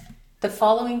The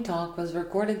following talk was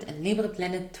recorded at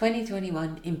LibrePlanet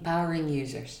 2021 Empowering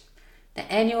Users,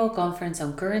 the annual conference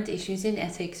on current issues in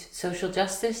ethics, social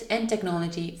justice and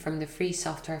technology from the Free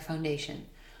Software Foundation.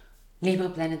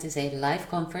 LibrePlanet is a live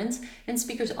conference and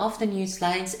speakers often use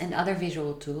slides and other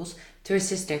visual tools to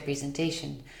assist their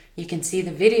presentation. You can see the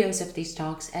videos of these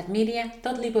talks at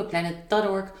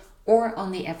media.libreplanet.org or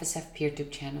on the FSF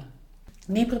PeerTube channel.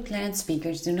 LibrePlanet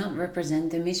speakers do not represent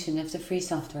the mission of the Free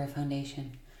Software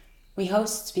Foundation. We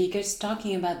host speakers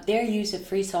talking about their use of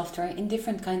free software in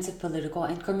different kinds of political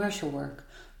and commercial work.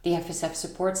 The FSF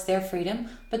supports their freedom,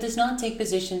 but does not take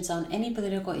positions on any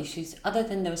political issues other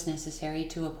than those necessary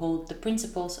to uphold the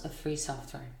principles of free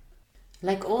software.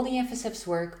 Like all the FSF's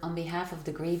work on behalf of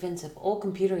the grievance of all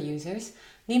computer users,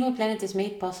 LibrePlanet is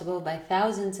made possible by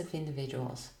thousands of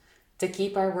individuals. To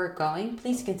keep our work going,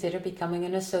 please consider becoming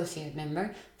an associate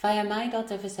member via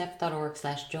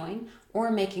my.fsf.org/join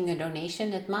or making a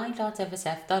donation at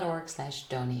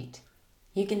my.fsf.org/donate.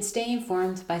 You can stay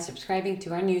informed by subscribing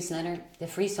to our newsletter, The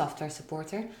Free Software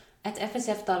Supporter, at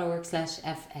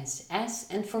fsf.org/fss,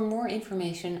 and for more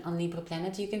information on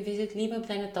LibrePlanet, you can visit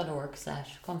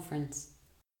libreplanet.org/conference.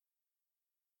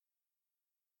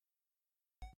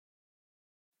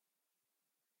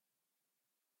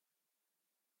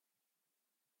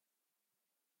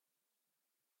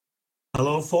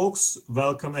 Hello folks,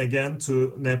 welcome again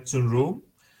to Neptune Room.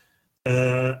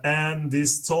 And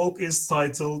this talk is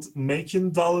titled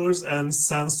Making Dollars and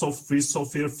Cents of Free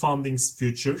Software Funding's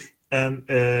Future. And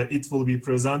it will be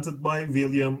presented by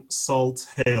William Salt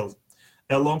Hale,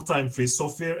 a longtime free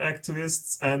software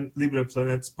activist and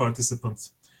LibrePlanet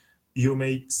participant. You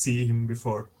may see him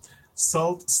before.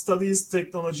 Salt studies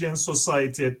technology and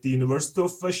society at the University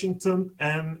of Washington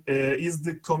and is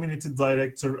the community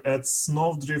director at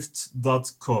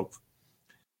snowdrift.coop.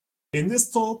 In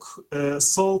this talk,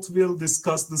 Salt will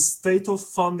discuss the state of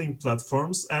funding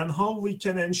platforms and how we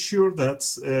can ensure that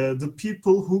the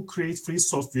people who create free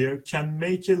software can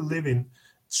make a living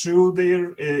through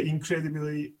their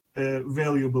incredibly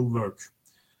valuable work.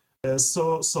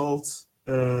 So, Salt,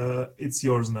 it's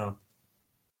yours now.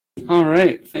 All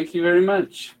right, thank you very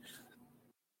much.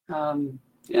 Hello,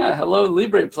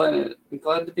 LibrePlanet. I'm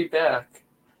glad to be back.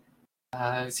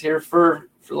 I was here for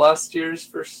last year's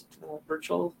first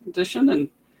virtual edition, and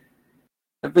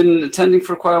I've been attending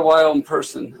for quite a while in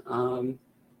person. Hope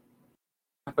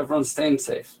everyone's staying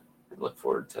safe. I look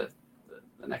forward to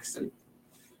the next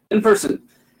in person.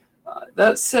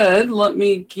 That said, let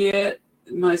me get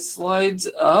my slides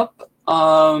up.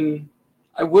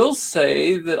 I will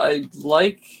say that I'd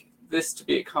like this to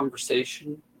be a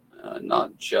conversation,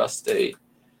 not just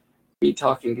me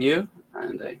talking to you,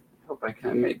 and I hope I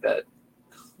kind of made that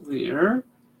clear.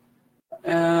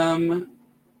 Let me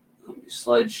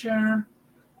slide share.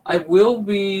 I will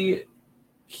be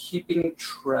keeping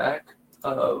track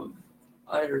of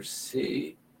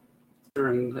IRC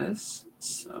during this,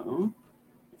 so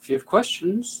if you have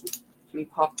questions, you can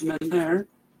pop them in there.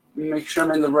 Make sure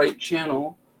I'm in the right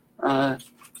channel. Does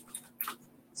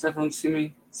everyone see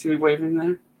me waving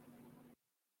there?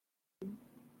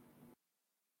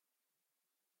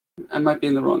 I might be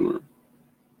in the wrong room.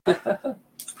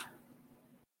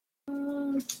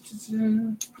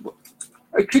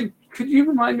 Could you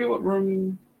remind me what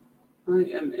room I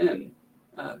am in?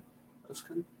 I'll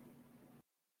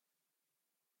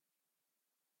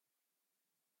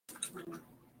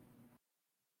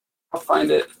find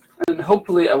it, and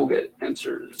hopefully I will get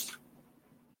answers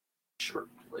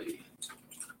shortly.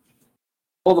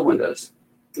 All the windows.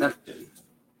 Neptune.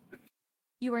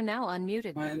 You are now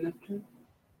unmuted. Am I in Neptune?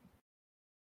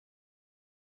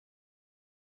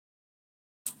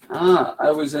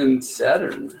 I was in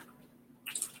Saturn.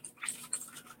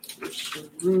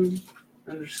 Room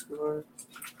 _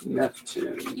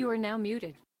 Neptune. You are now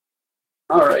muted.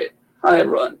 All right. Hi,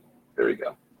 everyone. There we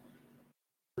go.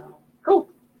 Cool.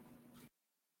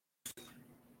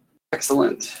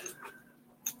 Excellent.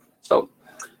 So,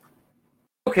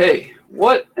 okay,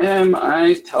 what am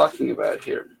I talking about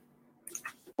here?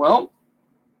 Well,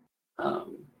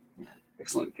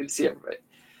 excellent. Good to see everybody.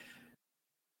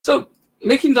 So,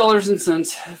 making dollars and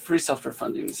cents, free software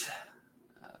funding's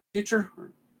future.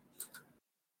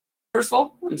 First of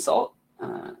all, I'm Salt.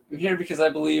 I'm here because I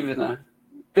believe in a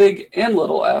big and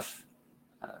little F,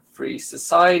 free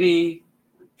society,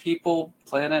 people,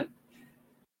 planet,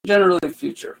 generally the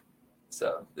future.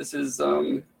 So this is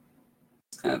kind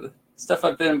of the stuff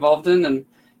I've been involved in, and you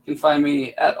can find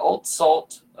me at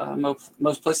AltSalt.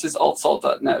 Most places,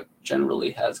 altsalt.net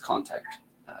generally has contact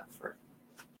for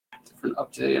different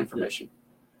up-to-date information.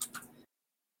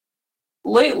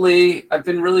 Lately, I've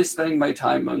been really spending my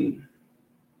time on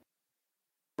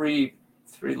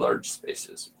three large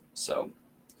spaces. So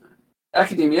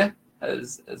academia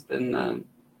has been on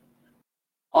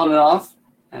and off,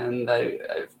 and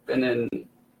I've been in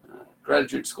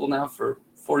graduate school now for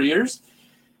 4 years.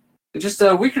 And just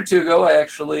a week or two ago, I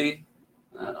actually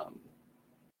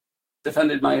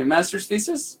defended my master's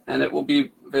thesis, and it will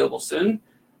be available soon.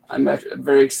 I'm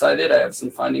very excited. I have some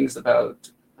findings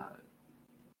about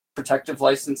protective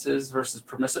licenses versus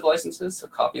permissive licenses, so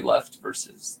copyleft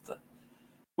versus the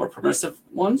more permissive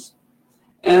ones.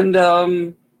 And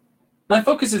my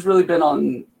focus has really been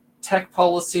on tech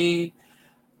policy,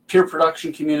 peer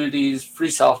production communities, free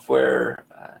software,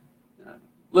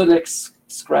 Linux,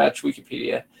 Scratch,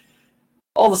 Wikipedia,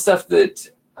 all the stuff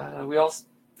that we all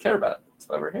care about. That's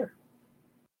why we're here.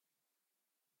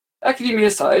 Academia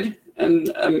aside,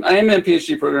 and I am in a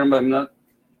PhD program, but I'm not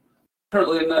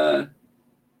currently in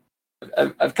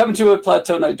I've come to a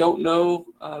plateau, and I don't know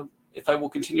if I will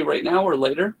continue right now or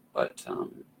later, but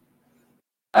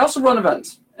I also run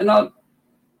events, and not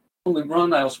only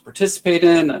run, I also participate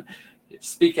in,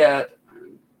 speak at,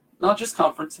 not just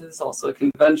conferences, also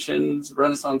conventions,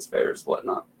 Renaissance fairs,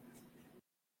 whatnot.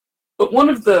 But one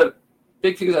of the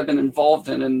big things I've been involved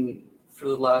in for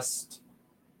the last,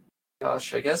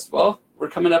 gosh, I guess, well, we're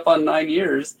coming up on 9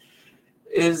 years,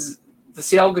 is the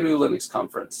Seattle GNU Linux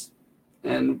Conference.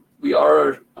 And we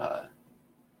are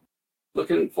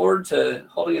looking forward to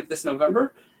holding it this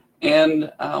November,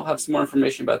 and I'll have some more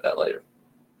information about that later.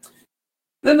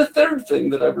 Then the third thing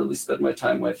that I've really spent my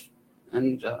time with,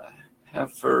 and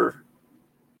have for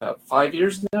about 5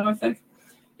 years now, I think,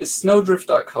 is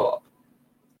Snowdrift.coop.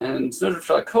 And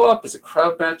Snowdrift.coop is a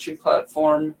crowd matching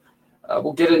platform.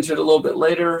 We'll get into it a little bit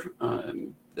later.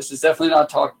 This is definitely not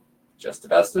talk just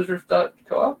about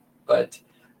Snowdrift.coop, but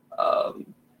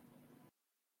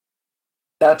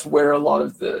that's where a lot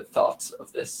of the thoughts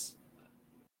of this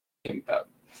came about.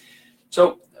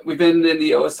 So we've been in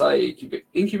the OSI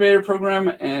incubator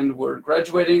program, and we're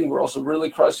graduating. We're also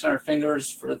really crossing our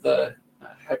fingers for the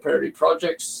high priority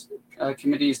projects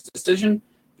committee's decision,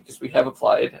 because we have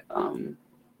applied. And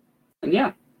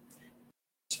yeah,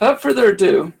 so without further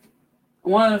ado, I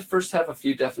want to first have a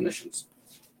few definitions.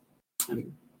 How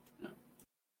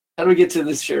do we get to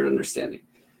this shared understanding?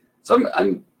 So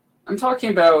I'm talking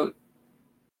about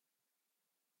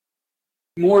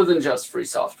more than just free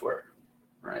software,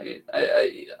 right?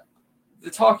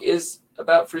 The talk is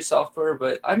about free software,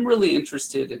 but I'm really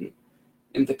interested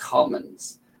in the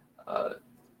commons,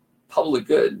 public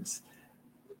goods.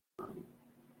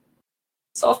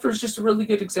 Software is just a really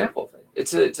good example of it.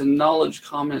 It's a knowledge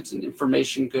common, it's an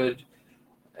information good.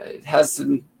 It has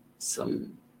some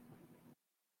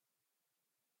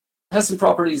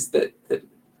properties that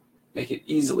make it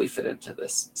easily fit into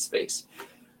this space.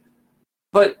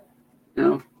 But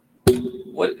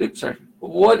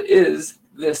what is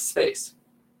this space?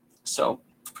 So,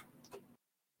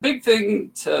 big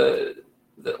thing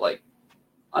that like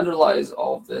underlies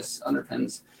all of this,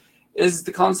 underpins, is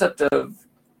the concept of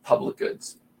public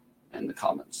goods and the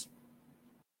commons.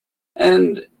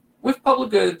 And with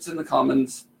public goods and the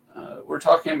commons, we're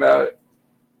talking about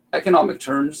economic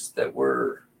terms that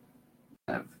were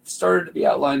started to be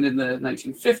outlined in the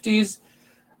 1950s,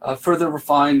 further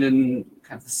refined in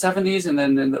kind of the 70s, and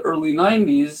then in the early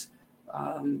 90s,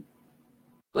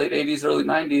 late 80s, early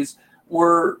 90s,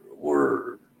 were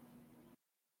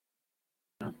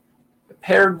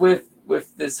paired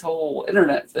with this whole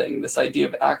internet thing, this idea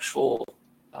of actual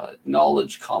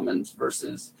knowledge commons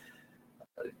versus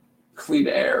clean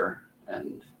air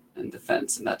and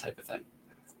defense and that type of thing.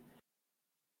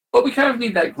 But we kind of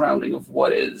need that grounding of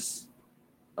what is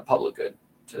a public good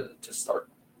to start.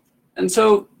 And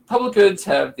so public goods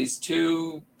have these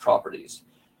two properties.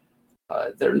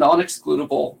 They're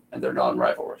non-excludable and they're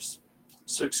non-rivalrous.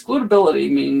 So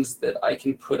excludability means that I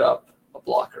can put up a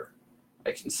blocker.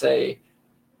 I can say,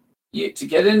 to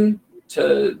get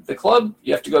into the club,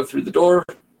 you have to go through the door.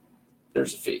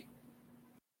 There's a fee.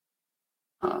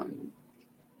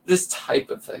 This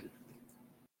type of thing.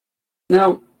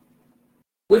 Now,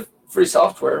 with free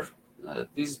software,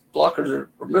 these blockers are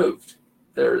removed.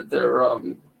 There are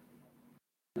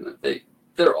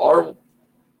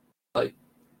like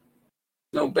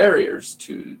no barriers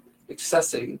to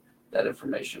accessing that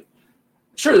information.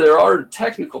 Sure, there are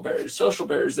technical barriers, social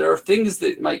barriers. There are things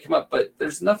that might come up, but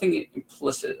there's nothing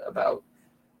implicit about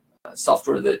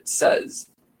software that says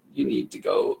you need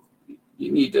the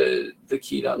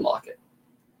key to unlock it.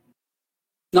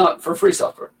 Not for free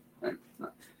software, right?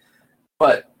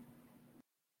 But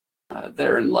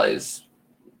therein lies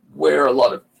where a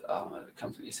lot of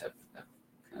companies have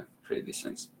created these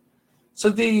things.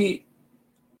 So to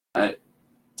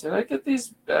Did I get these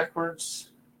backwards?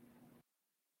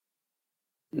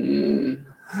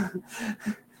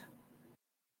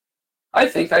 I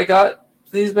think I got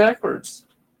these backwards.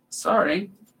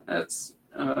 Sorry, that's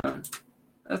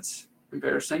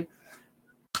embarrassing.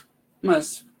 I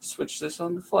must switch this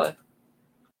on the fly.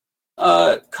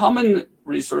 Common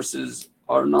resources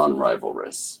are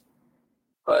non-rivalrous,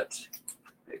 but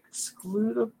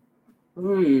excludable.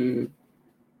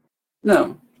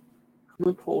 No,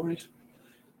 common pool resources.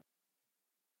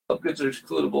 Goods are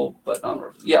excludable, but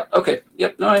non-rivalrous. Yeah. Okay.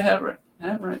 Yep. No, I have it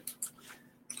right.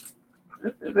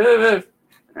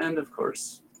 And of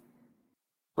course,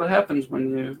 what happens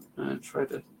when you try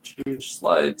to change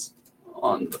slides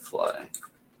on the fly?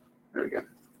 There we go.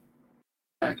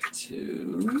 Back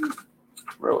to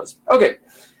where was it? Okay.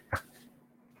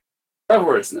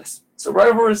 Rivalrousness. So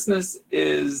rivalrousness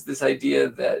is this idea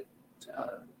that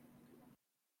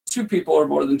two people or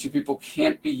more than two people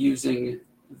can't be using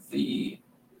the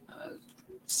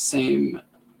same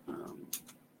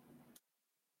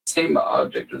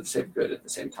object or the same good at the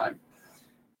same time.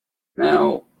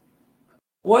 Now,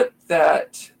 what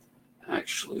that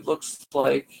actually looks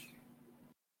like,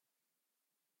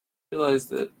 realize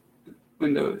that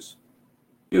Windows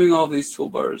viewing all these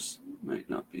toolbars might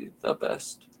not be the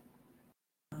best.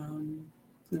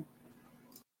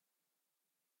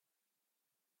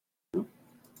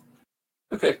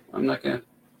 Okay, I'm not going to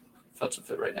futz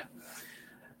with it right now.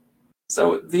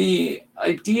 So the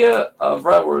idea of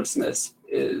rivalrousness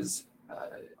is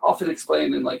often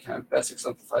explained and like kind of best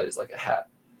exemplified as like a hat.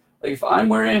 Like if I'm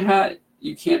wearing a hat,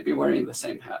 you can't be wearing the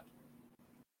same hat.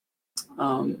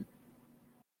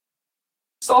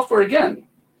 Software again,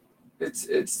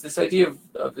 it's this idea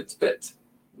of its bits,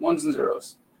 ones and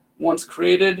zeros. Once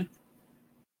created,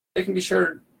 they can be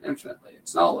shared infinitely.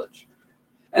 It's knowledge,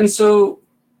 and so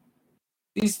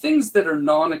these things that are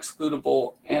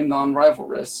non-excludable and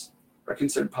non-rivalrous are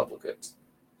considered public goods.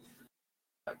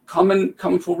 Common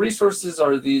pool resources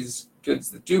are these goods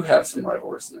that do have some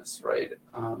rivalrousness, right?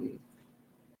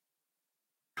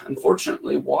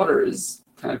 Unfortunately, water is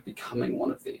kind of becoming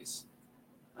one of these.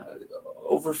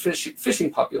 Fishing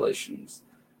populations.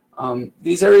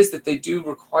 These areas that they do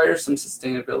require some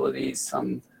sustainability,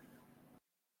 some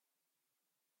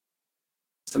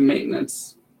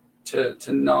maintenance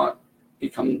to not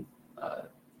become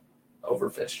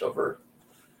overfished,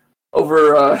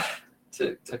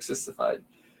 toxicified.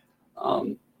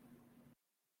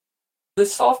 The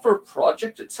software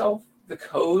project itself, the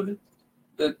code,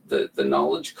 the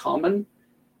knowledge common,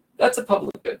 that's a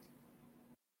public good.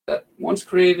 That once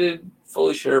created,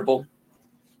 fully shareable.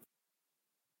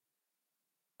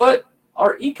 But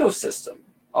our ecosystem,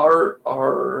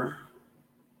 our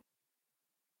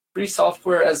free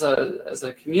software as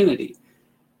a community,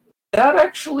 that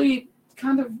actually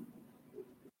kind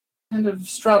of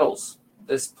straddles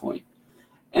this point.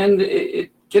 And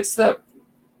it gets that,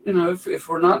 if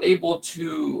we're not able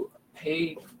to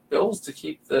pay bills to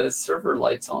keep the server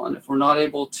lights on, if we're not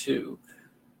able to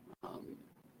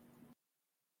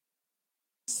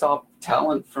stop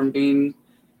talent from being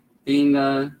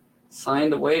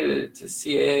signed away to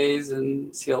CAAs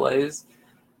and CLAs,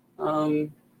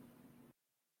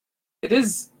 it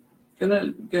is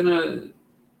gonna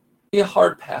be a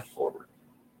hard path forward.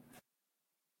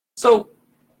 So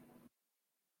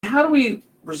how do we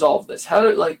resolve this? How do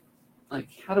we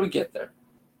get there?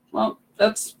 Well,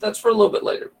 that's for a little bit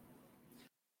later.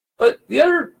 But the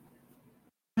other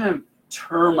kind of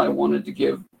term I wanted to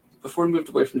give before we moved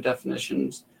away from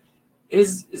definitions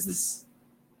is this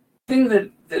thing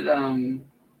that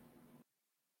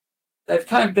I've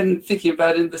kind of been thinking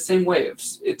about in the same way.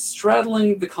 It's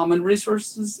straddling the common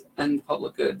resources and the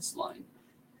public goods line.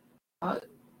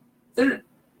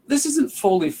 This isn't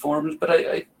fully formed, but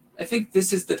I think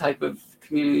this is the type of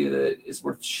community that is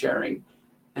worth sharing.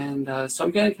 And so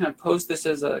I'm going to kind of pose this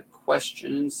as a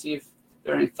question and see if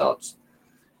there are any thoughts.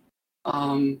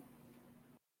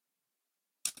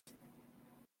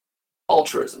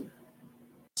 Altruism.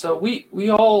 So we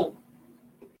all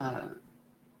are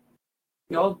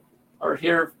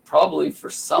here probably for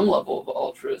some level of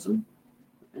altruism.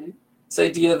 Right? This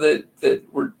idea that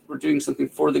we're doing something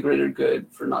for the greater good,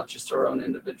 for not just our own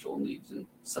individual needs and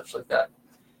such like that.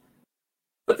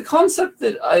 But the concept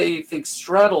that I think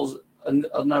straddles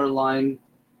another line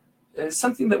is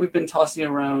something that we've been tossing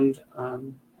around,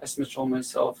 as Mitchell and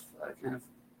myself, kind of,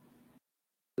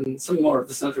 and some more of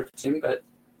the center team, but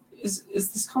is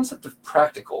this concept of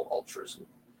practical altruism.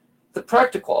 The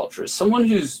practical altruist, someone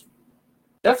who's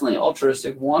definitely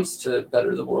altruistic, wants to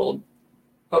better the world,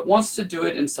 but wants to do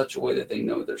it in such a way that they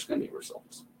know there's going to be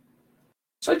results.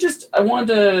 So I wanted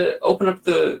to open up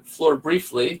the floor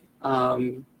briefly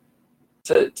to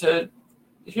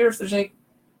hear if there's any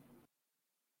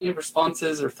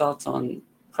responses or thoughts on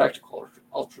practical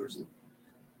altruism.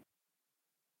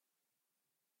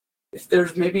 If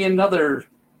there's maybe another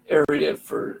area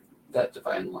for that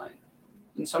divine line.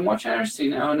 And so I'm watching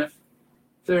IRC now, and if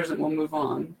there isn't, we'll move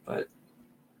on. But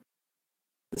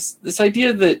this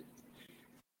idea that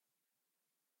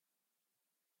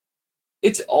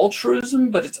it's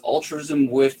altruism, but it's altruism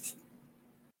with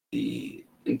the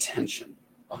intention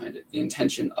behind it, the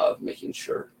intention of making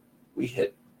sure we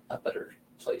hit a better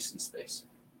place in space.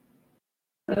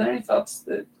 Are there any thoughts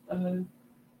that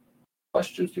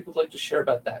questions people would like to share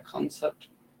about that concept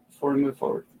before we move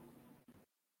forward?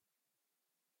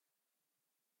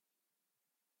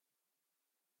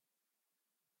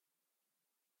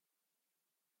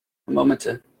 A moment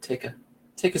to take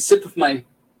a sip of my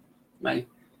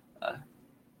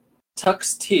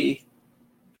Tux tea,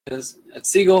 because at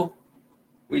Siegel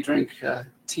we drink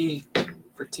tea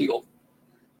for Teagle.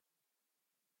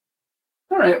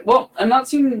 All right. Well, I'm not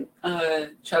seeing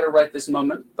chatter right this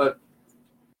moment, but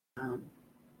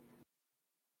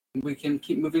we can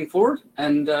keep moving forward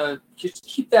and just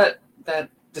keep that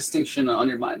distinction on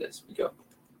your mind as we go.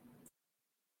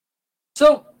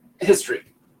 So, history.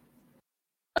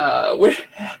 How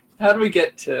do we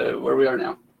get to where we are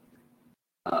now?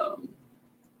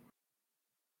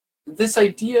 This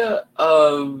idea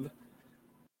of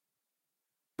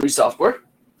free software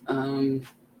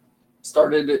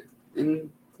started in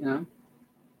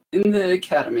the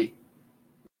academy.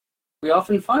 We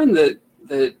often find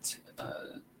that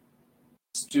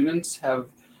students have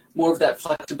more of that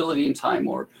flexibility in time,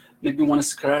 or maybe want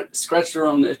to scratch their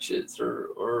own itches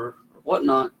or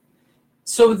whatnot,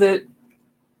 so that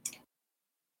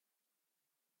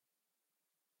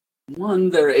one,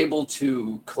 they're able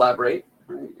to collaborate,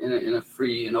 right, in a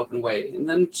free and open way, and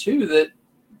then two,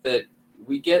 that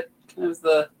we get kind of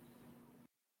the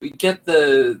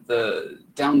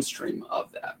downstream of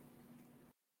that.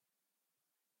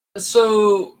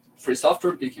 So free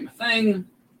software became a thing.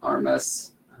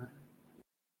 RMS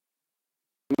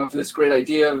came up with this great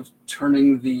idea of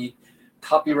turning the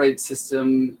copyright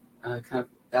system kind of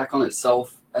back on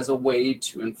itself as a way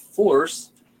to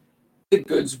enforce the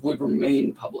goods would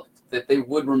remain public, that they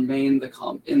would remain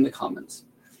in the commons.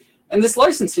 And this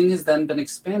licensing has then been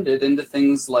expanded into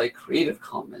things like Creative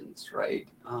Commons, right?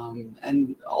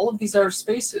 And all of these are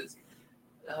spaces.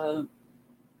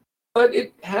 But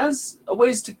it has a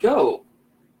ways to go.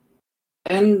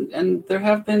 And there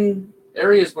have been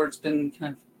areas where it's been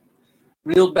kind of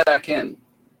reeled back in.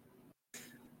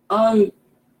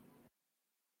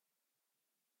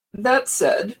 That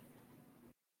said,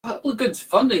 public goods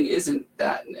funding isn't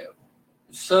that new.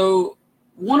 So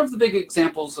one of the big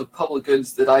examples of public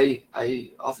goods that I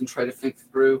often try to think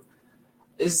through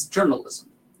is journalism,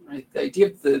 right? The idea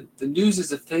of the news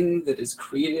is a thing that is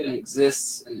created and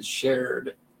exists and is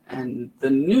shared, and the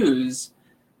news,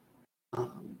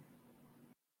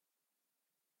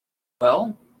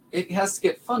 well, it has to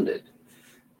get funded.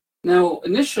 Now,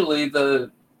 initially,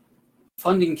 the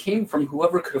funding came from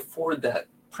whoever could afford that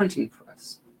printing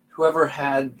press. Whoever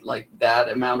had like that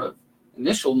amount of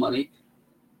initial money,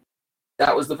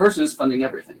 that was the person who's funding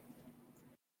everything.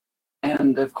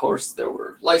 And of course, there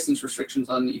were license restrictions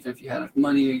on even if you had enough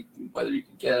money, whether you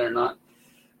could get it or not.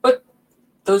 But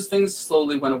those things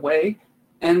slowly went away,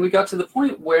 and we got to the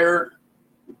point where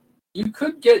you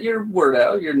could get your word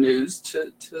out, your news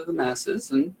to the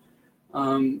masses, and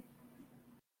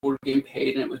were being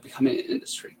paid, and it was becoming an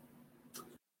industry.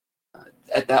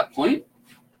 At that point,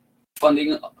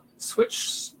 funding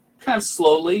switched kind of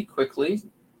slowly, quickly,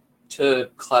 to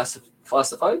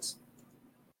classifieds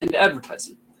and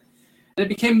advertising. And it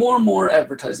became more and more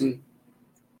advertising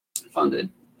funded,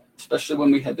 especially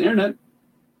when we had the internet,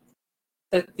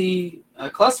 that the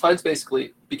classifieds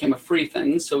basically became a free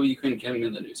thing, so you couldn't get them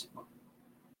in the news anymore.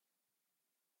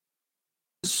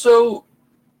 So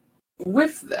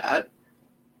with that,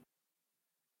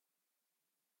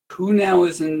 who now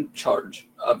is in charge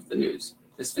of the news,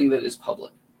 this thing that is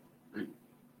public?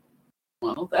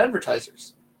 Well, the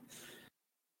advertisers.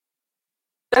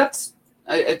 That's,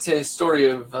 I'd say, a story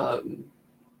of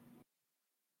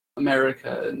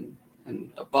America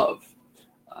and above,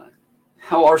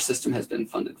 how our system has been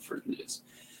funded for the news.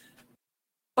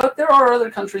 But there are other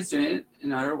countries doing it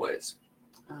in other ways.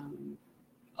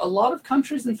 A lot of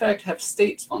countries, in fact, have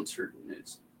state-sponsored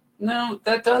news. Now,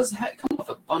 that does come with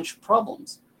a bunch of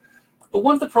problems. But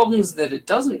one of the problems that it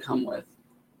doesn't come with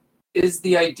is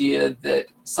the idea that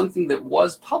something that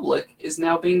was public is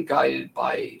now being guided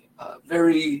by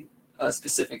very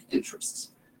specific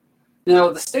interests.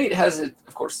 Now, the state has,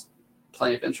 of course,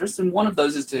 plenty of interest, and one of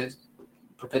those is to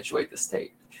perpetuate the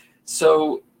state.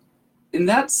 So in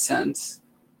that sense,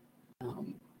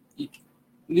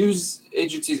 news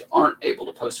agencies aren't able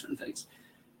to post certain things.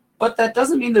 But that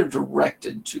doesn't mean they're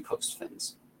directed to post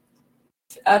things.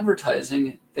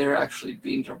 Advertising, they're actually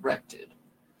being directed.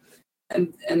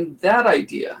 And that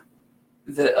idea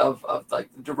of like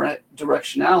the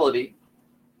directionality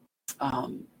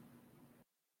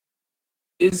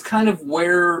is kind of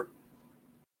where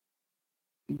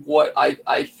what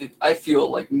I feel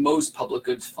like most public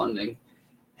goods funding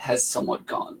has somewhat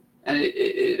gone. And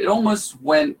it almost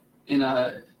went in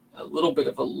a little bit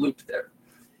of a loop there.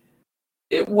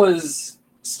 It was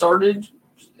started,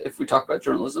 if we talk about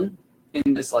journalism,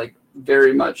 in this like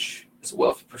very much as a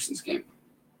wealthy person's game.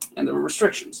 And there were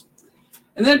restrictions.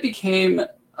 And then it became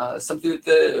something that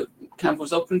the kind of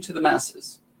was open to the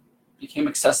masses, became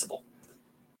accessible.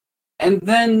 And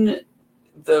then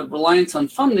the reliance on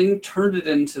funding turned it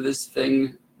into this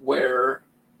thing where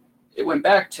it went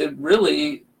back to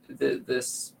really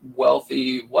this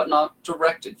wealthy whatnot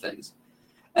directed things.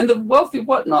 And the wealthy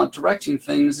whatnot directing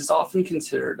things is often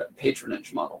considered a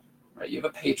patronage model, right? You have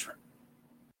a patron.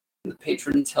 And the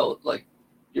patron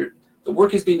the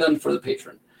work is being done for the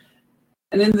patron.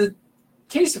 And in the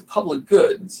case of public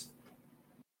goods,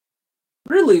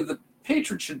 really the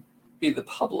patron should be the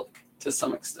public to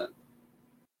some extent.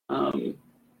 At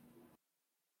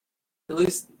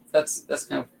least that's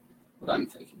kind of what I'm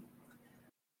thinking.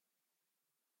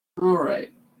 All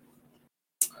right.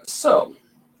 So,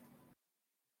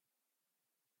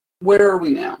 where are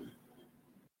we now?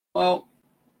 Well,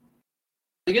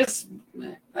 I guess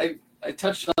I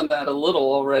touched on that a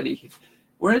little already.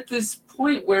 We're at this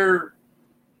point where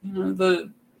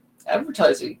the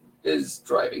advertising is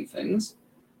driving things.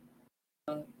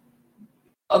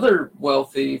 Other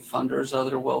wealthy funders,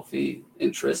 other wealthy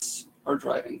interests are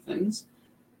driving things.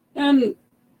 And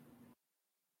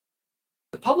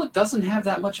the public doesn't have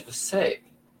that much of a say,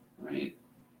 right?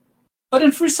 But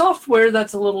in free software,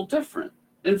 that's a little different.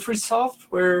 In free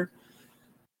software,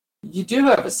 you do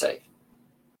have a say.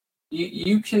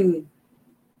 You can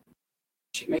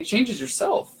make changes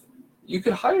yourself. You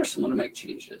could hire someone to make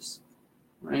changes,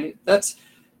 right?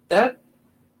 That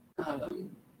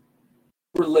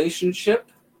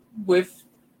relationship with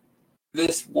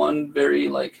this one very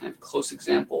kind of close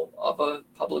example of a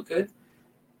public good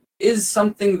is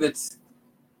something that's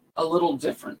a little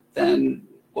different than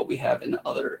what we have in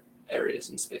other areas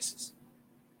and spaces.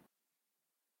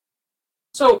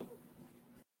 So,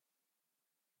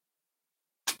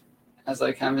 as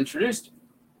I kind of introduced,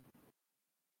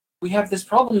 we have this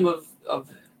problem of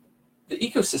the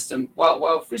ecosystem.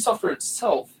 While free software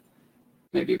itself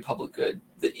may be a public good,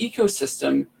 the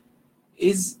ecosystem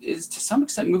is to some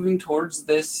extent moving towards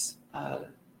this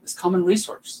common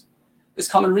resource. This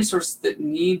common resource that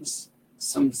needs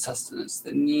some sustenance,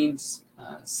 that needs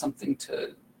something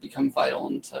to become vital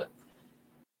and to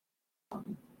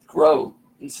grow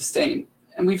and sustain.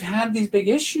 And we've had these big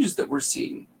issues that we're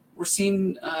seeing. We're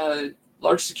seeing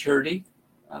large security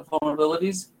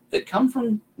vulnerabilities that come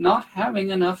from not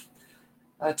having enough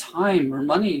time or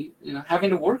money, having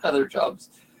to work other jobs.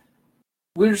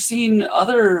 We're seeing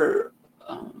other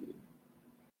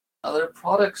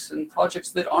products and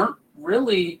projects that aren't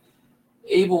really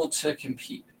able to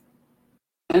compete.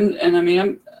 And I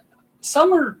mean,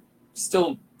 some are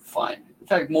still fine. In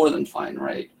fact, more than fine,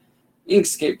 right?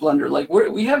 Inkscape,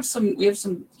 Blender, we have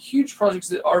some huge projects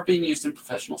that are being used in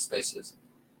professional spaces,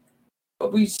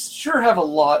 but we sure have a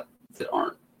lot that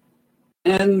aren't.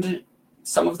 And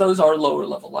some of those are lower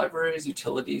level libraries,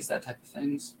 utilities, that type of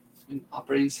things, and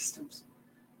operating systems.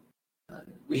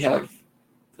 We have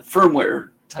the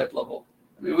firmware type level.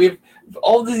 I mean, we have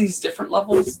all of these different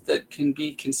levels that can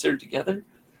be considered together,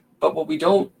 but what we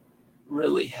don't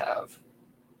really have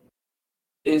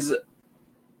is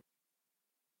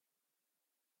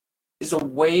a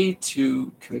way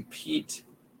to compete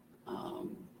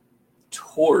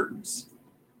towards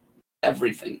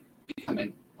everything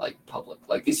becoming public,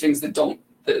 these things that don't,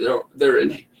 they're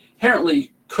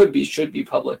inherently should be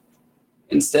public,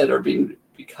 instead are being,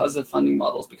 because of funding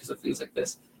models, because of things like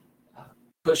this,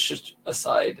 pushed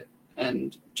aside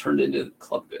and turned into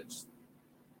club goods,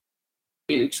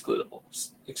 being excluded.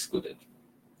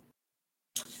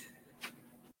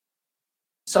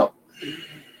 So,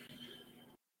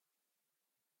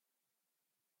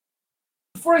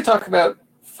 before I talk about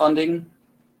funding,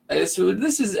 so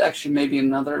this is actually maybe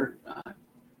another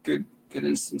good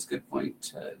instance, good point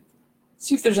to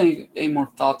see if there's any more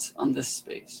thoughts on this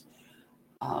space.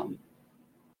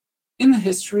 In the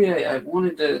history, I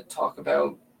wanted to talk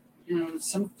about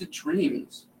some of the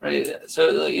dreams, right? So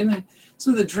like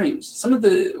some of the dreams, some of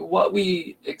the what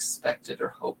we expected or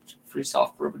hoped free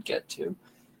software would get to,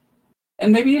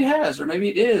 and maybe it has, or maybe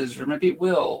it is, or maybe it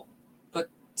will, but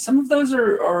some of those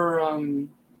are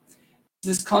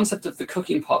this concept of the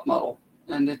cooking pot model,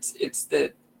 and it's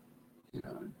that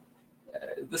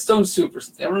the stone soup or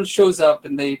something. Everyone shows up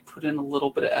and they put in a little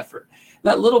bit of effort. And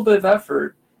that little bit of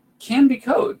effort can be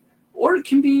code, or it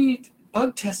can be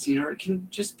bug testing, or it can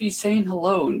just be saying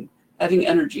hello and adding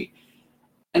energy.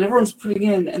 And everyone's putting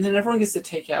in, and then everyone gets to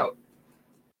take out.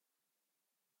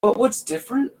 But what's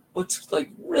different, what's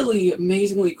like really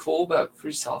amazingly cool about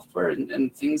free software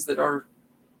and things that are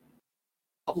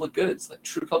public goods, like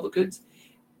true public goods,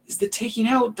 is that taking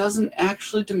out doesn't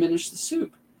actually diminish the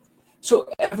soup. So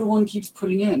everyone keeps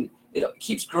putting in. It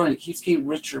keeps growing. It keeps getting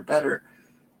richer, better.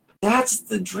 That's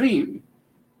the dream.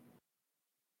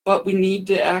 But we need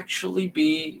to actually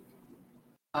be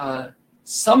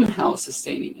somehow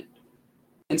sustaining it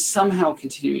and somehow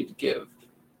continuing to give.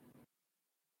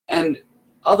 And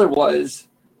otherwise,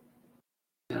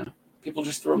 people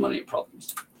just throw money at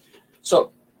problems.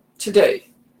 So today,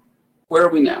 where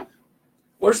are we now?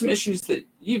 What are some issues that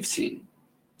you've seen?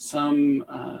 Some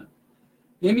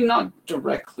maybe not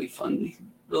directly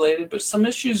funding related, but some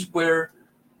issues where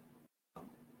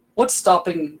what's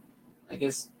stopping, I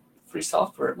guess, free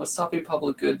software, what's stopping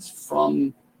public goods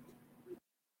from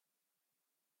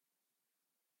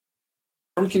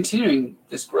continuing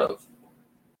this growth?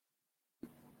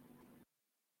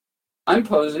 I'm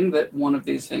posing that one of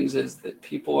these things is that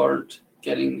people aren't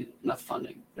getting enough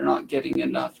funding. They're not getting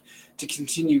enough to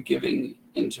continue giving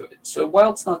into it. So while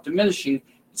it's not diminishing,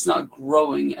 it's not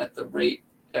growing at the rate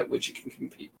at which it can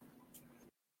compete.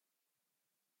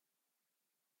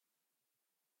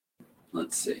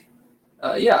 Let's see.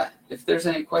 Yeah, if there's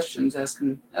any questions, ask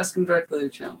them directly to the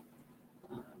channel.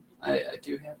 I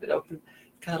do have it open.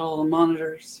 Got all the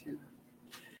monitors.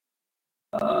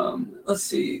 Let's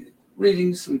see.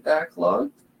 Reading some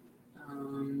backlog.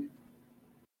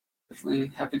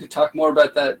 Definitely happy to talk more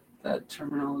about that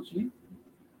terminology.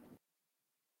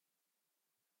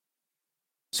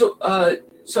 So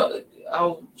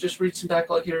I'll just read some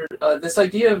backlog here. This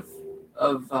idea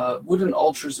of wouldn't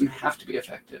altruism have to be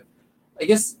effective? I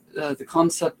guess the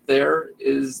concept there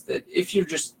is that if you're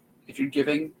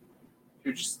giving,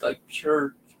 you're just like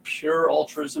pure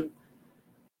altruism,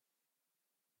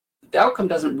 the outcome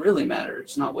doesn't really matter.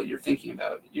 It's not what you're thinking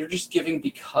about. You're just giving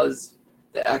because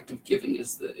the act of giving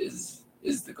is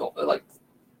the goal. Like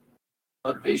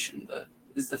motivation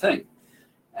is the thing,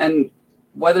 and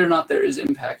whether or not there is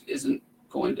impact isn't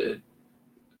going to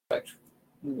affect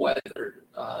whether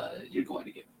you're going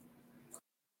to give.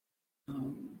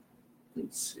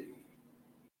 Let's see.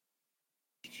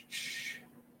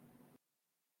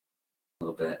 A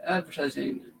little bit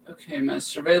advertising. Okay, mass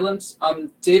surveillance.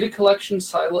 Data collection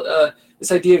silo.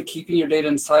 This idea of keeping your data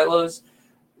in silos.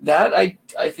 That I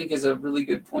think is a really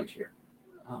good point here.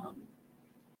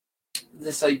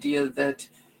 This idea that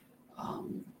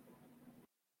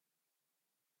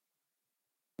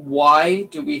why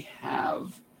do we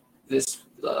have this?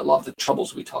 A lot of the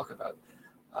troubles we talk about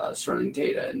surrounding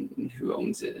data and who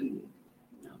owns it, and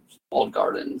walled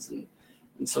gardens and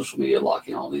social media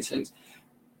locking, all these things.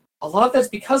 A lot of that's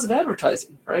because of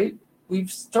advertising, right?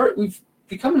 We've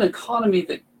become an economy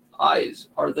that eyes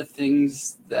are the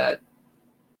things that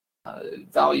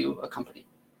value a company,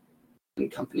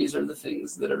 and companies are the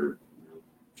things that are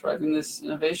driving this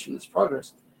innovation, this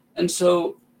progress. And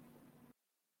so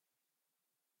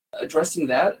addressing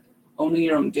that, owning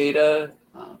your own data,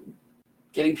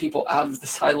 getting people out of the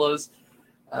silos,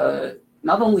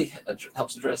 not only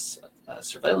helps address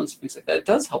surveillance and things like that, it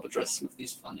does help address some of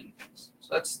these funding things. So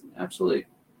that's absolutely a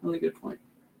really good point.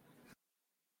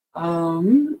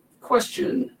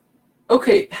 Question.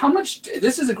 Okay,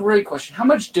 this is a great question. How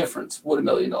much difference would $1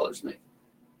 million make?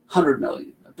 100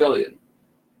 million, a billion?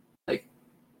 Like,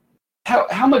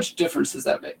 how much difference does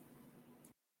that make?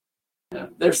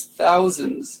 There's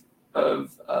thousands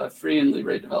of free and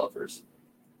libre developers.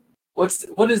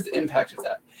 What is the impact of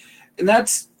that? And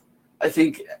that's, I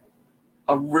think,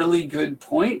 a really good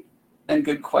point and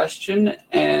good question,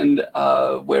 and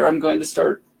where I'm going to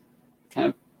start kind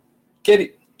of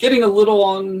getting a little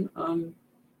on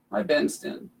my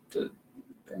bandstand.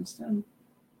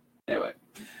 Anyway,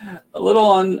 a little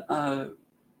on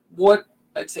what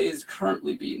I'd say is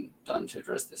currently being done to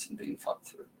address this and being thought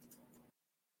through.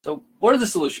 So what are the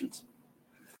solutions?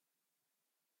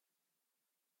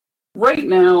 Right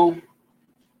now,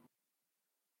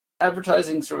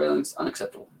 advertising, surveillance,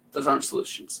 unacceptable. Those aren't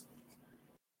solutions.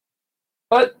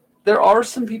 But there are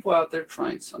some people out there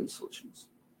trying some solutions.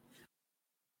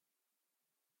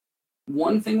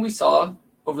 one thing we saw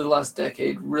over the last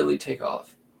decade really take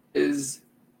off is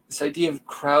this idea of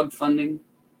crowdfunding.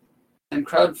 And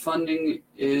crowdfunding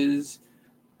is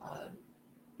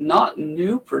not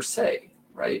new per se,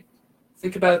 right?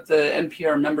 Think about the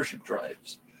NPR membership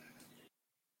drives.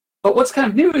 But what's kind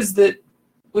of new is that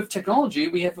with technology,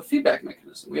 we have a feedback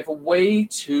mechanism. We have a way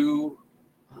to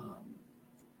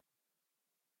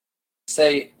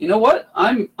say, you know what,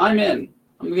 I'm in.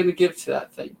 I'm going to give to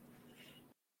that thing.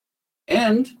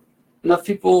 And enough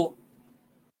people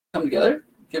come together,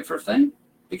 give for a thing,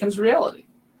 becomes a reality.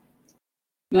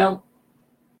 Now,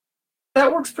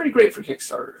 that works pretty great for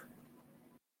Kickstarter.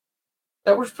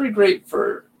 That works pretty great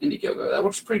for Indiegogo. That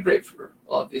works pretty great for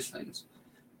a lot of these things.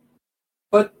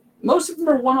 But most of them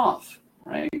are one-off,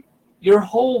 right? Your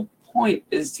whole point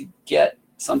is to get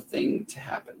something to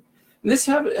happen. And this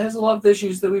has a lot of the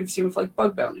issues that we've seen with like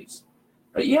bug bounties.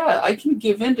 Right? Yeah, I can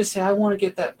give in to say I want to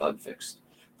get that bug fixed.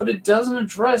 But it doesn't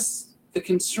address the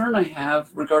concern I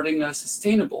have regarding a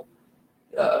sustainable,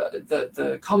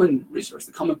 the common resource,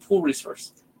 the common pool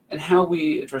resource, and how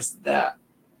we address that.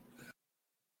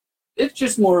 It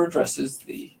just more addresses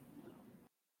the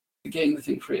getting the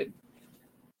thing created.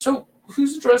 So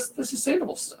who's addressed the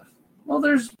sustainable stuff? Well,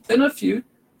 there's been a few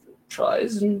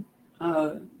tries, and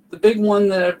the big one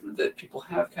that people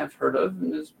have kind of heard of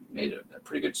and has made a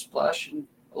pretty good splash in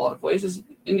a lot of ways is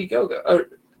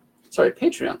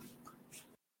Patreon.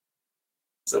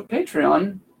 So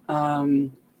Patreon,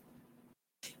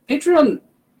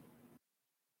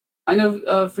 I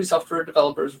know free software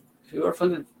developers who are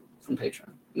funded from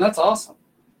Patreon, and that's awesome.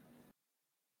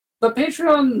 But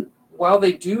Patreon, while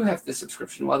they do have the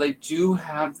subscription, while they do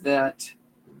have that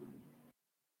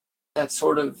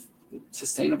sort of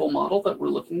sustainable model that we're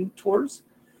looking towards,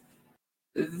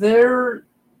 they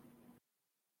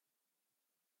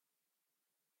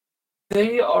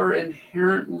are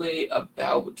inherently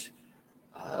about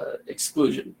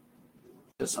exclusion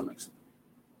to some extent.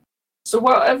 So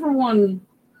while everyone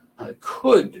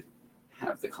could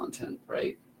have the content,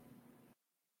 right?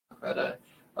 About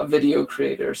a video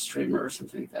creator, streamer, or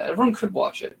something like that, everyone could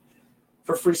watch it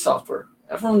for free software.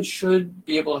 Everyone should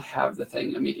be able to have the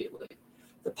thing immediately.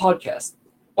 The podcast,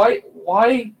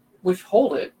 why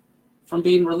withhold it from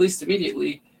being released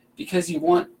immediately because you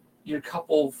want your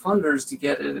couple funders to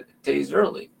get it days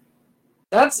early?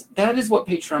 That is what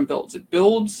Patreon builds. It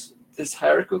builds this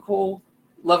hierarchical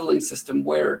leveling system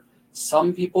where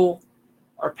some people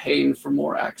are paying for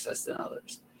more access than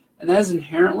others, and that is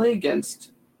inherently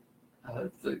against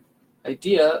the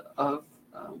idea of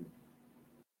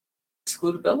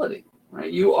excludability.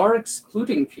 Right? You are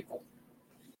excluding people.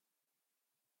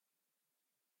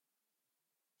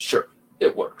 Sure,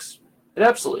 it works. It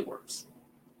absolutely works.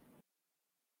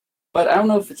 But I don't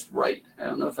know if it's right. I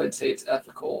don't know if I'd say it's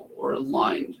ethical or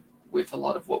aligned with a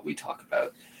lot of what we talk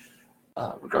about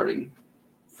regarding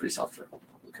free software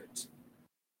public goods.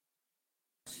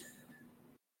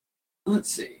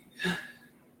 Let's see.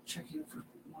 Checking for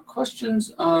more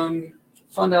questions.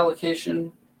 Fund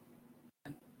allocation.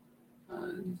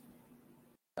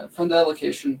 Fund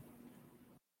allocation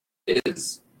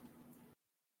is,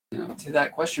 to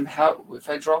that question, how, if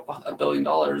I drop $1 billion,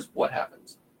 what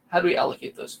happens? How do we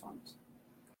allocate those funds?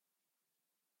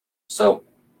 So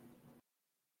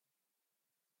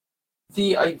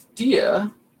the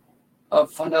idea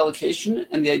of fund allocation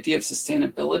and the idea of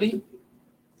sustainability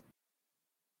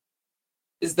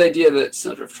is the idea that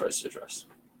Senator tries to address.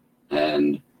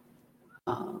 And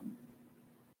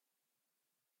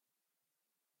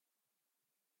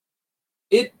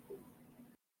it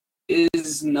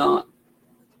is not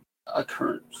a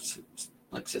current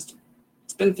system.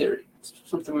 It's been theory. It's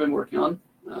something we've been working on.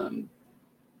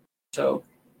 So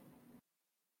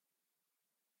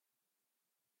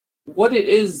what it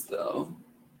is, though,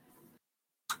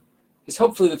 is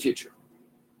hopefully the future.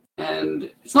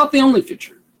 And it's not the only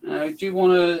future. I do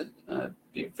want to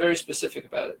be very specific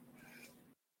about it.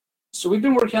 So we've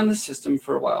been working on this system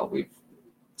for a while.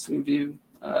 Some of you,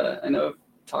 I know, have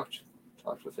talked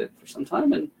with it for some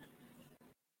time, and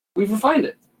we've refined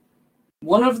it.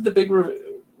 One of the big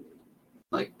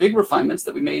refinements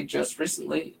that we made just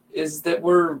recently is that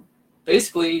we're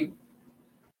basically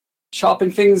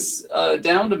chopping things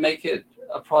down to make it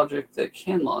a project that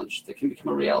can launch, that can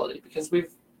become a reality, because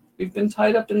we've been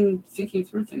tied up in thinking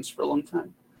through things for a long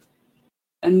time.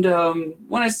 And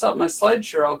when I stop my slide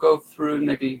share, I'll go through and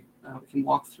maybe we can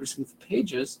walk through some of the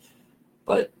pages.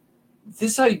 But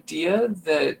this idea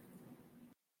that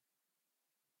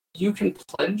you can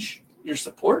pledge your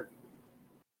support,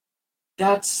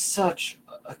 that's such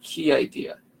a key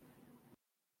idea.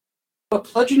 But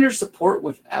pledging your support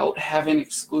without having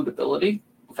excludability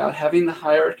without having the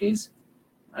hierarchies,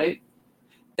 right?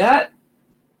 That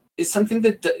is something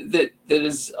that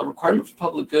is a requirement for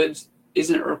public goods,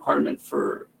 isn't a requirement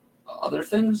for other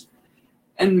things,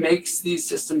 and makes these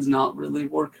systems not really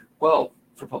work well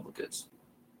for public goods.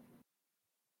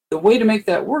 The way to make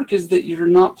that work is that you're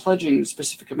not pledging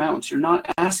specific amounts. You're not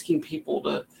asking people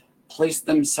to place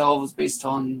themselves based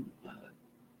on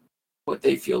what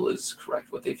they feel is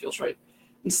correct, what they feel is right.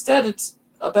 Instead, it's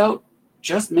about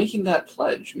just making that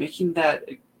pledge, making that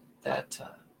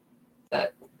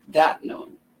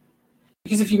known.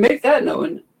 Because if you make that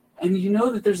known, and you know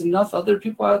that there's enough other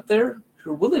people out there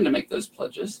who are willing to make those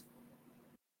pledges,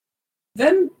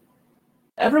 then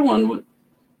everyone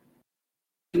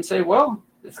can say, well,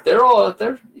 if they're all out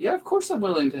there, yeah, of course I'm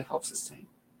willing to help sustain.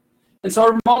 And so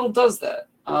our model does that.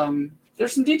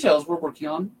 There's some details we're working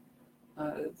on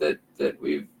that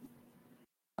we've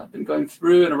been going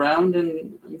through and around,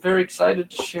 and I'm very excited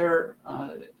to share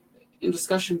in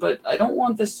discussion, but I don't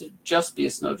want this to just be a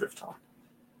Snowdrift talk.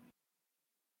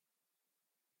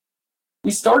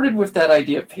 We started with that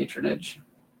idea of patronage,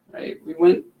 right? We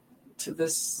went to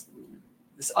this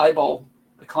eyeball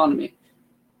economy.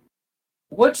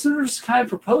 What Snowdrift's kind of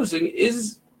proposing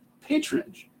is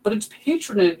patronage, but it's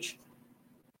patronage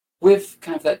with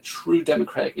kind of that true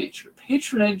democratic nature.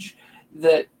 Patronage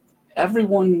that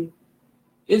everyone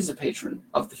is a patron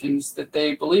of the things that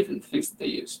they believe in, the things that they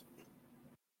use.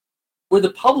 Where the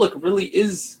public really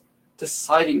is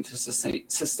deciding to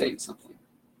sustain something.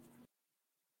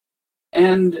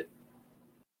 And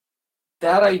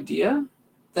that idea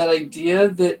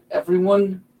that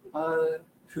everyone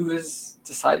who has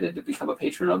decided to become a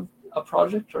patron of a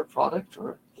project or a product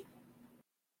or a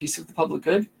piece of the public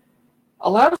good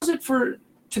allows it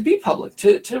to be public,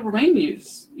 to remain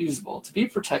usable, to be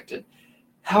protected.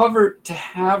 However, to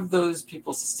have those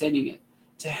people sustaining it,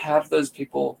 to have those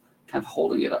people kind of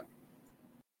holding it up.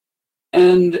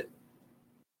 And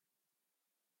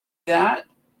that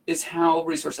is how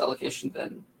resource allocation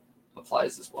then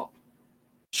applies as well.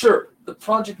 Sure, the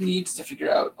project needs to figure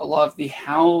out a lot of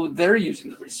how they're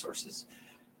using the resources,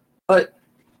 but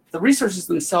the resources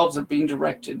themselves are being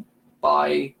directed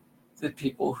by the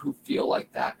people who feel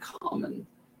like that common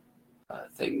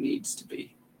thing needs to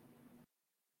be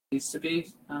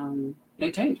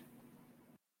maintained.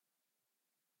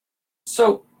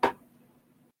 So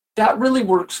that really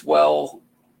works well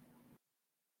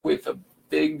with a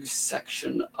big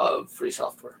section of free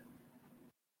software,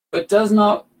 but does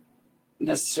not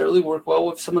necessarily work well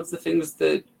with some of the things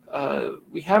that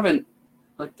we haven't,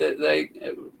 like that I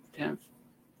kind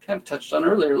of touched on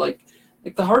earlier, like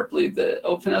the Heartbleed, the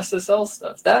OpenSSL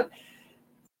stuff. That,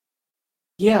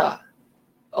 yeah,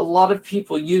 a lot of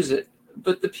people use it,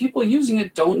 but the people using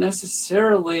it don't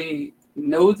necessarily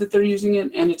know that they're using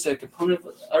it, and it's a component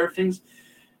of other things.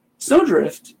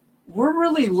 Snowdrift, we're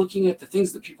really looking at the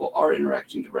things that people are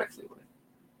interacting directly with,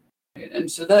 right? And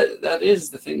so that is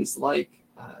the things like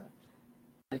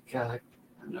I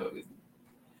don't know,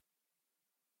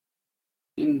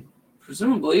 and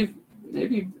presumably,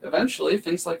 maybe eventually,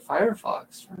 things like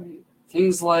Firefox, right?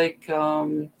 Things like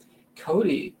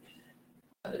Kodi,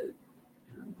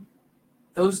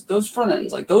 those front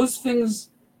ends, like those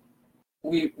things,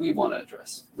 we want to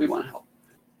address. We want to help,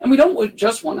 and we don't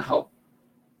just want to help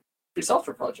free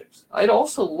software projects. I'd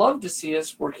also love to see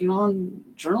us working on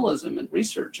journalism and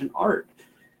research and art,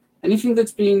 anything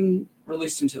that's being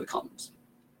released into the commons.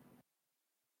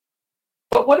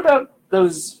 But what about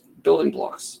those building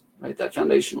blocks, right? That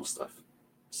foundational stuff.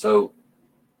 So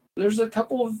there's a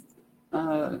couple of,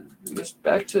 I guess,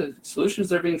 back to solutions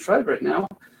that are being tried right now.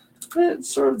 It's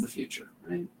sort of the future,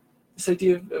 right? This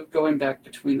idea of going back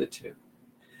between the two.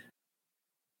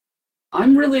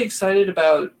 I'm really excited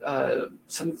about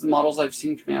some of the models I've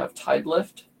seen coming out of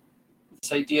Tidelift.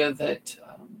 This idea that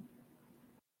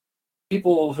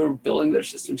people who are building their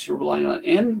systems, who are relying on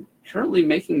it, and currently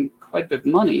making quite a bit of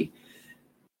money,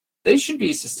 they should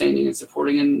be sustaining and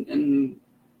supporting, and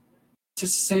to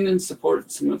sustain and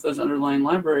support some of those underlying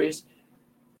libraries,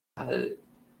 they're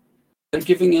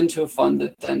giving into a fund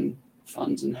that then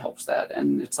funds and helps that.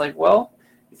 And it's like, well,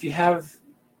 if you have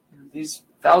these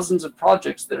thousands of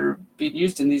projects that are being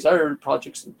used in these other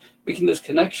projects and making those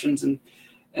connections and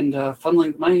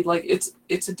funneling money, like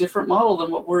it's a different model than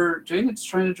what we're doing. It's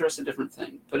trying to address a different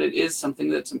thing, but it is something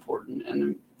that's important, and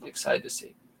I'm excited to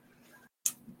see.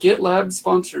 GitLab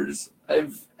sponsors.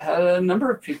 I've had a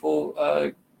number of people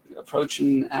approach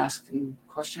and ask and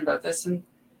question about this, and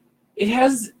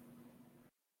there's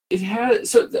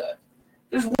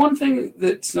one thing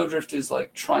that Snowdrift is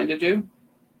like trying to do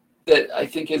that I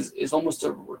think is almost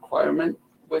a requirement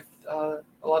with a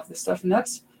lot of this stuff, and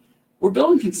that's we're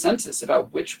building consensus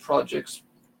about which projects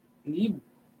need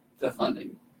the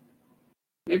funding.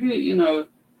 Maybe, you know,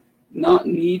 not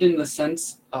need in the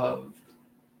sense of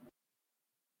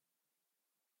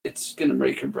it's going to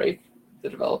make or break the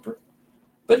developer,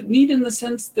 but need in the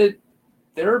sense that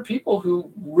there are people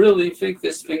who really think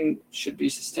this thing should be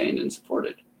sustained and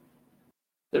supported.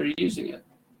 They're using it.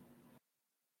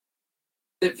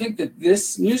 They think that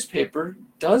this newspaper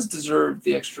does deserve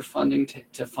the extra funding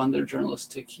to fund their journalists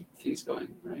to keep things going,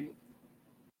 right?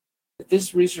 That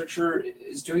this researcher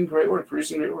is doing great work,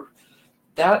 producing great work.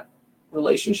 That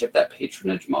relationship, that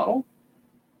patronage model,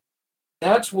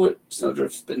 that's what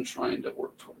Snowdrift's been trying to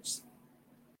work towards.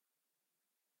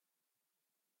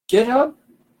 GitHub,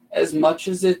 as much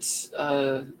as it's,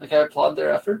 like, I applaud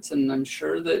their efforts, and I'm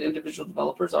sure that individual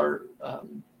developers are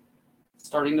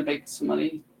starting to make some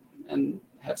money and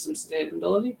have some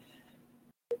sustainability.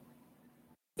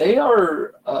 They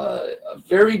are a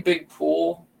very big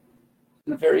pool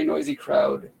and a very noisy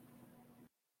crowd.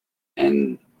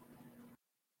 And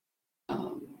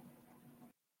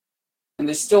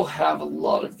they still have a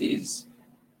lot of these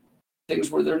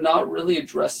things where they're not really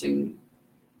addressing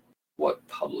what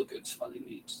public goods funding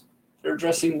needs. They're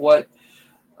addressing what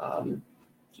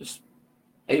just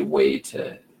a way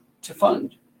to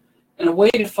fund. And a way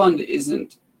to fund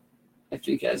isn't, I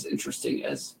think, as interesting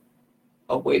as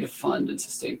a way to fund and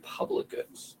sustain public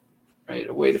goods, right?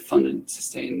 A way to fund and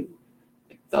sustain,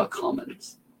 like, the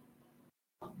commons.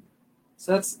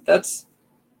 So that's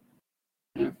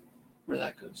you know, where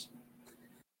that goes.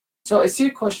 So I see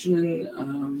a question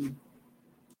in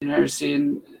IRC,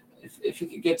 and if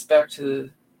it gets back to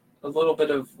a little bit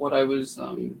of what I was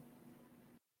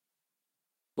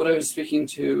speaking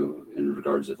to in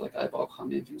regards of, like, eyeball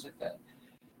comment and things like that.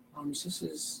 So this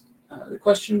is the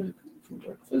question from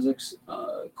Dark Physics.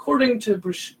 According to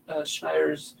Bruce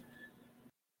Schneier's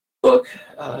book,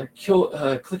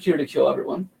 Click Here to Kill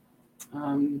Everyone,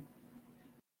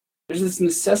 there's this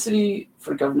necessity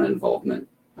for government involvement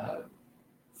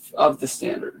of the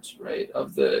standards, right?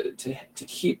 Of the to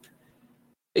keep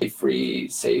a free,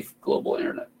 safe global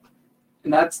internet,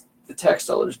 and that's the tax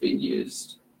dollars being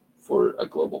used for a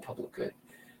global public good.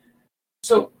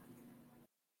 So,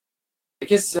 I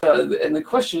guess, and the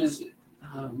question is,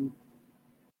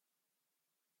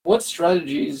 what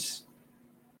strategies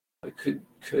could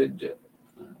kind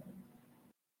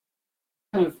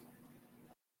of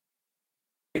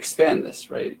expand this,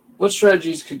 right? What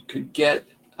strategies could get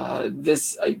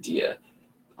this idea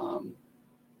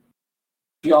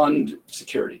beyond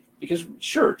security? Because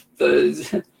sure,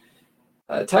 the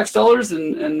tax dollars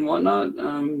and whatnot,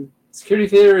 security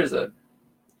theater is a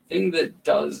thing that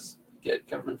does get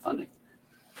government funding.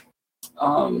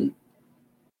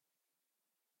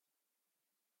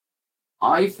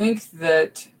 I think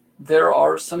that there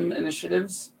are some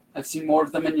initiatives. I've seen more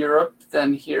of them in Europe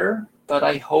than here, but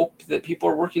I hope that people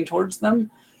are working towards them.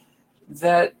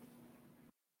 That,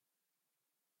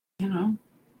 you know,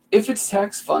 if it's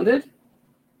tax funded,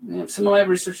 some of my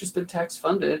research has been tax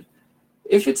funded.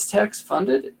 If it's tax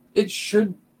funded, it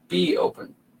should be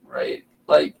open, right?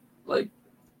 Like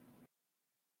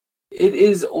it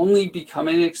is only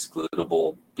becoming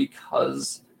excludable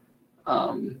because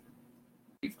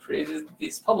we've created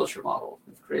these publisher models,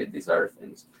 we've created these other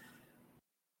things.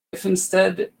 If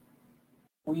instead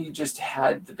we just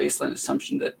had the baseline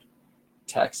assumption that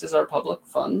taxes are public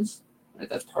funds, right?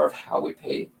 That's part of how we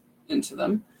pay into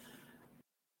them.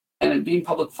 And it being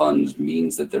public funds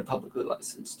means that they're publicly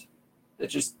licensed.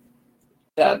 That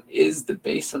is the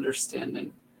base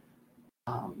understanding.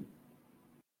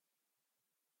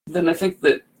 Then I think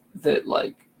that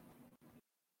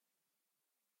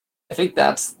I think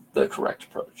that's the correct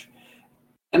approach.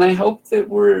 And I hope that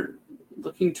we're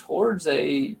looking towards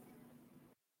a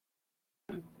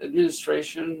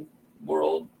administration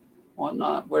world,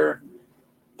 whatnot, where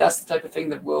that's the type of thing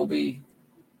that will be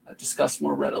discussed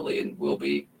more readily and will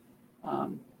be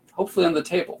hopefully on the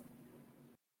table.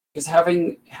 Because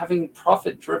having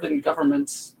profit-driven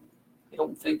governments, I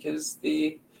don't think is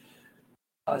the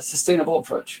sustainable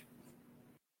approach.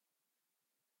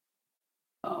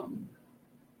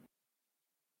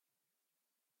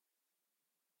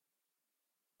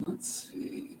 Let's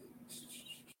see.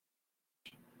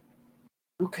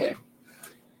 Okay.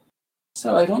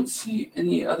 So I don't see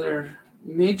any other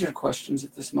major questions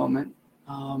at this moment.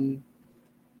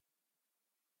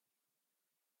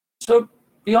 So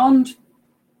beyond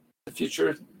the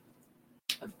future,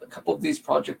 a couple of these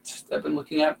projects that I've been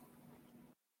looking at,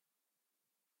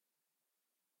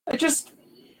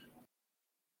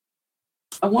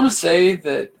 I want to say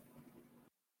that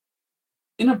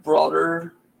in a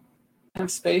broader kind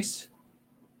of space,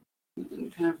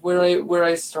 kind of where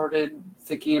I started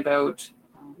thinking about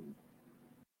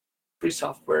free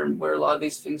software and where a lot of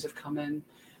these things have come in.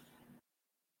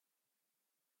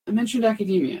 I mentioned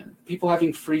academia, people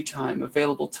having free time,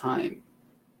 available time,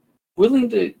 willing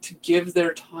to give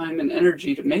their time and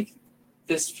energy to make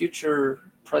this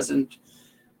future, present,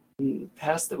 and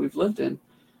past that we've lived in.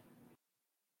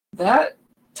 That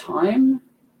time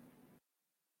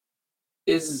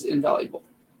is invaluable.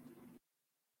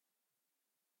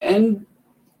 And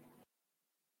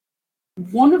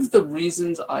one of the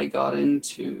reasons I got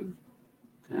into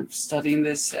kind of studying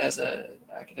this as an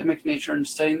academic nature and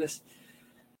studying this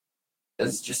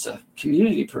as just a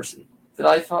community person, that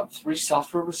I thought free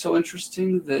software was so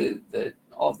interesting, that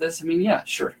all of this, I mean, yeah,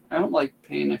 sure, I don't like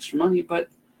paying extra money, but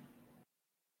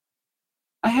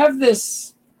I have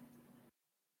this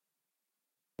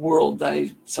world that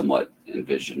I somewhat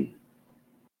envision.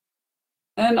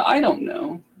 And I don't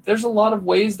know. There's a lot of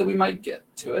ways that we might get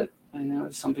to it. I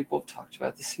know some people have talked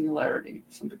about the singularity.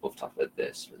 Some people have talked about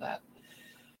this or that.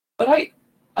 But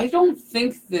I don't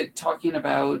think that talking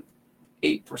about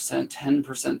 8%, 10%,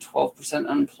 12%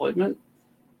 unemployment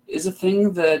is a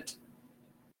thing that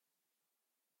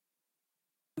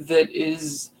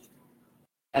is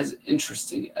as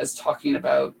interesting as talking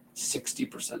about 60%,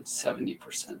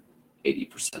 70%,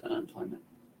 80% unemployment.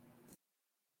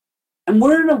 And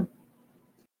we're in a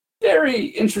very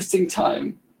interesting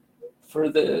time for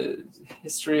the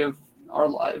history of our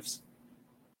lives,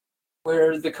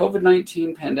 where the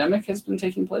COVID-19 pandemic has been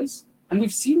taking place, and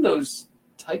we've seen those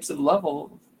types of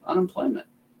level of unemployment.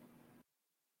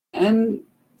 And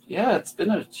yeah, it's been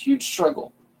a huge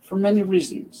struggle for many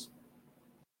reasons.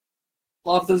 A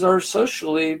lot of those are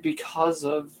socially because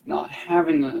of not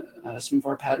having some of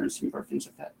our patterns, some of our things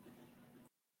like that.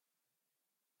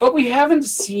 But we haven't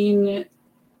seen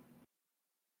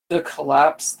the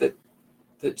collapse that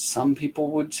some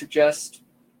people would suggest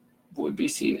would be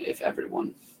seen if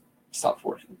everyone stopped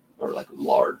working, or like a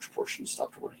large portion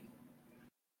stopped working.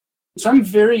 So I'm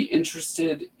very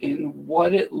interested in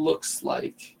what it looks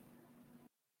like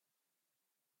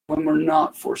when we're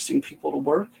not forcing people to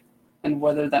work, and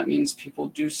whether that means people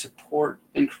do support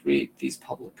and create these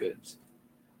public goods.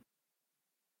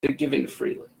 They're giving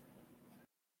freely.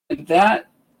 And that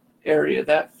area,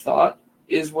 that thought,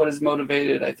 is what has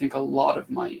motivated, I think, a lot of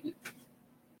my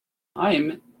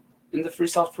time in the free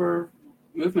software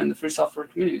movement, the free software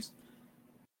communities.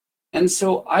 And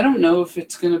so I don't know if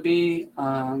it's going to be,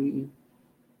 the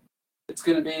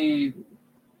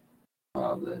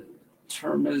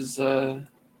term is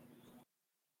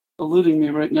eluding me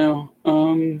right now.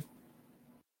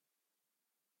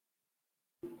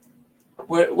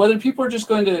 Whether people are just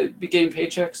going to be getting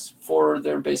paychecks for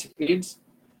their basic needs,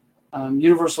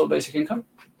 universal basic income,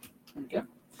 okay,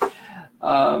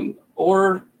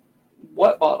 or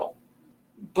what model.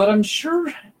 But I'm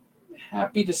sure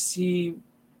happy to see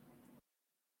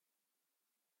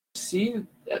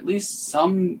at least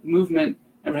some movement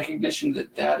and recognition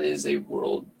that is a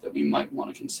world that we might want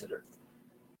to consider.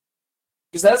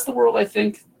 Because that's the world, I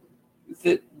think,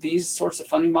 that these sorts of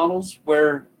funding models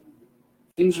where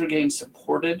things are getting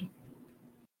supported,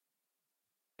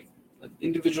 like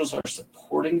individuals are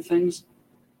supporting things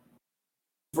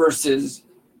versus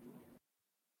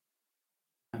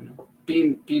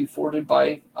being forwarded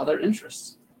by other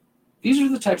interests. These are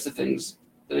the types of things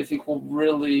that I think will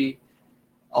really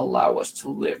allow us to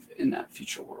live in that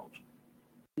future world.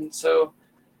 And so,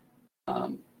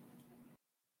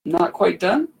 not quite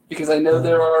done, because I know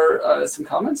there are some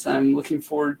comments, and I'm looking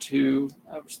forward to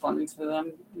responding to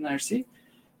them in IRC.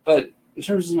 But in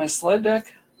terms of my slide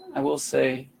deck, I will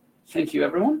say thank you,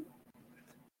 everyone.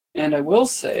 And I will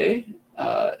say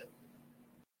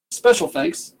special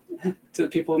thanks to the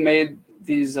people who made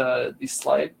these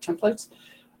slide templates.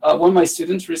 One of my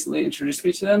students recently introduced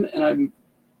me to them, and I'm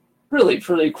really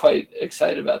quite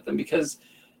excited about them, because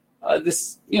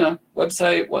this,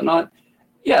 website, whatnot,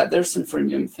 yeah, there's some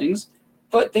freemium things,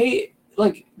 but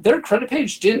their credit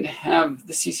page didn't have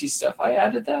the CC stuff. I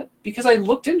added that because I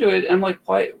looked into it and I'm like,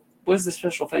 why was this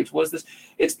special thanks? Was this?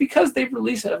 It's because they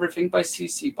release everything by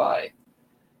CC BY.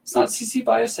 It's not CC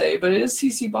BY SA, but it is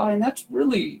CC BY, and that's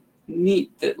really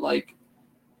neat that,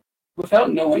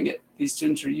 without knowing it, these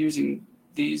students are using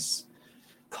these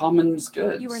commons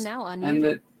goods. You are now unmuted. And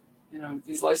that,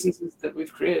 these licenses that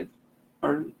we've created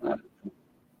are.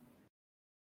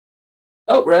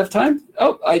 Oh, we're out of time?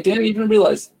 Oh, I didn't even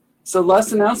realize. So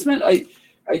last announcement, I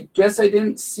guess I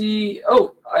didn't see.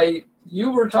 Oh,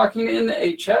 you were talking in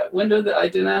a chat window that I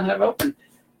did not have open.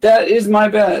 That is my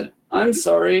bad. I'm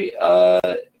sorry.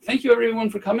 Thank you everyone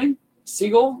for coming.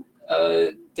 Siegel,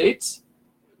 dates,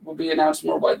 will be announced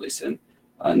more widely soon,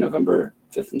 November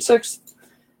 5th and 6th.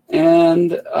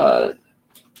 And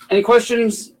any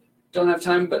questions? Don't have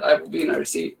time, but I will be in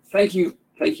RC. Thank you.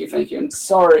 And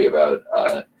sorry about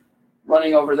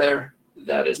running over there.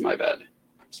 That is my bad.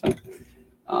 So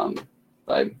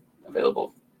I'm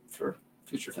available for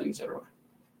future things everywhere.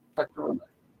 Back to Rhonda.